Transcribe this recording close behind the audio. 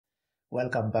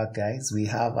Welcome back, guys. We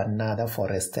have another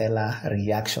Forestella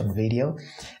reaction video.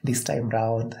 This time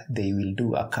round, they will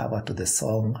do a cover to the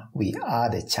song We Are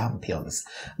the Champions.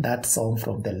 That song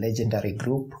from the legendary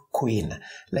group Queen.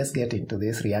 Let's get into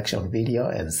this reaction video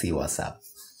and see what's up.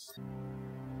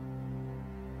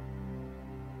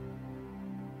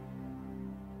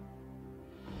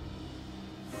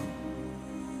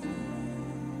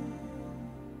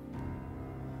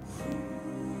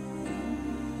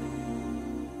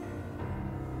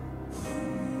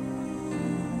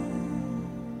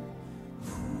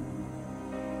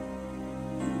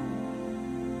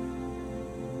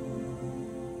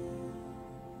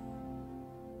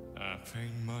 I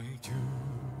paid my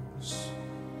dues,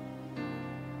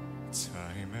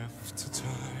 time after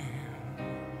time.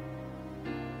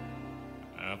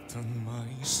 I've done my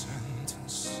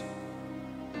sentence,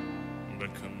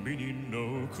 but committed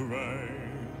no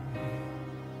crime.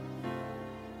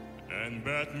 And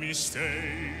bad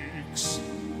mistakes,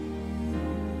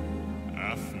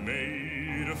 I've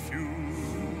made a few.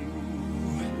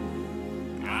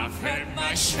 I've had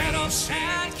my shadows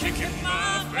and kick in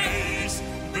my face,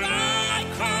 but I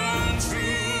come through.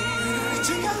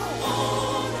 To go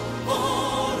on,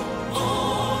 on,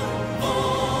 on,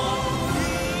 on.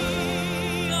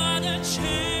 We are the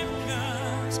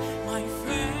champions, my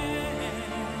friend,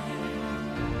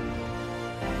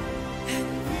 and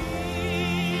we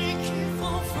keep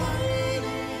on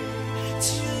fighting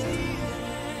till the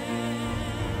end.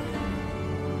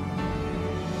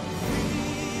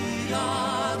 We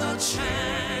are the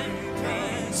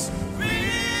champions. We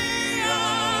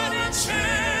are the champions.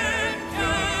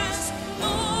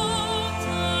 No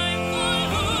time for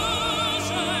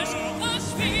losers, 'cause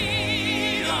we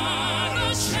are the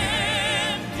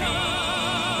champions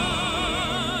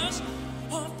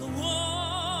of the world.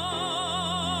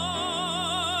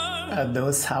 And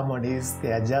those harmonies,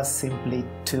 they are just simply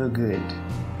too good.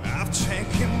 I've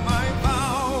taken my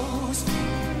vows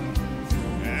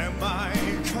and my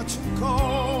cutting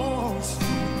calls.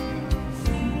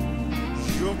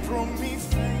 You brought me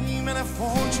fame and a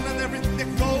fortune and everything that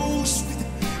goes with it.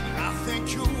 I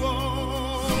thank you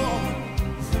all,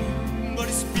 but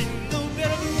it's been no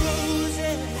bed of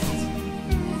roses,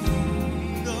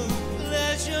 no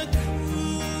pleasure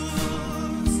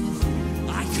cruise.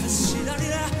 I consider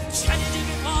it a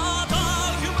tragedy for the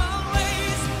human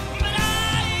race, but I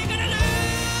ain't gonna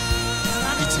lose.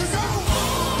 I need to go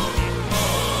on,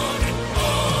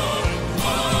 on,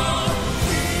 on.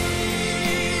 We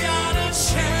are the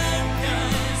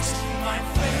champions, my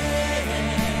friend.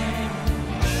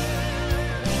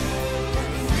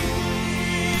 We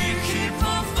keep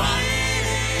on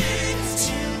fighting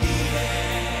till the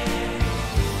end.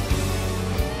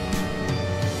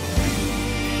 We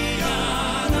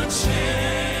are the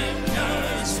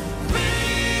champions. We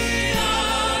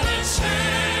are the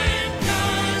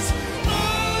champions. No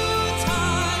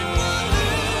time for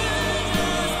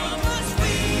losers, 'cause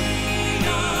we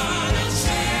are the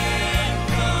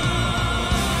champions.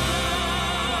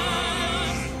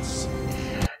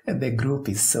 And the group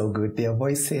is so good. Their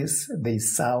voices, they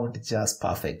sound just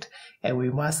perfect. And we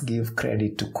must give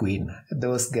credit to Queen.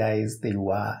 Those guys, they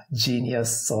were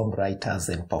genius songwriters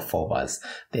and performers.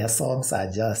 Their songs are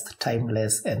just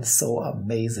timeless and so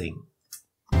amazing.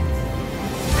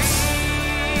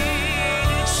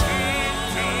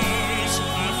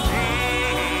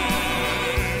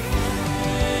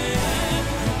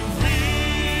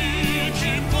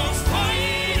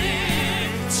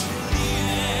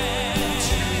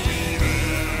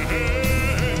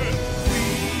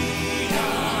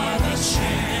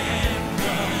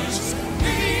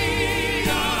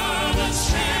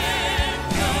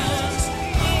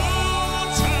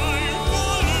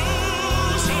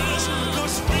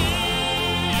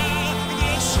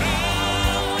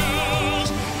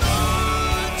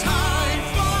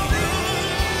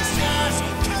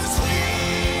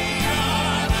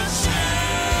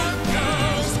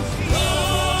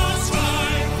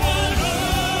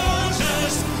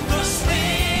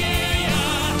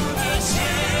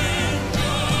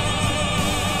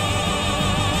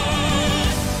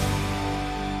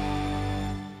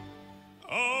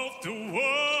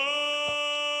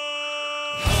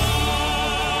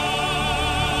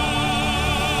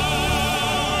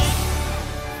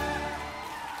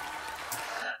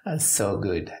 And so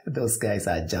good. Those guys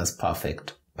are just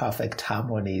perfect. Perfect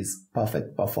harmonies,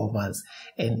 perfect performance,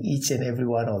 and each and every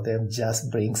one of them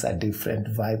just brings a different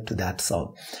vibe to that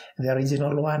song. The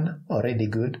original one, already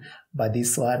good, but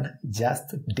this one,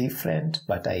 just different,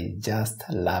 but I just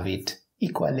love it.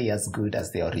 Equally as good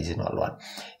as the original one.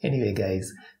 Anyway,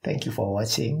 guys, thank you for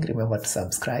watching. Remember to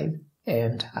subscribe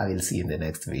and I will see you in the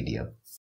next video.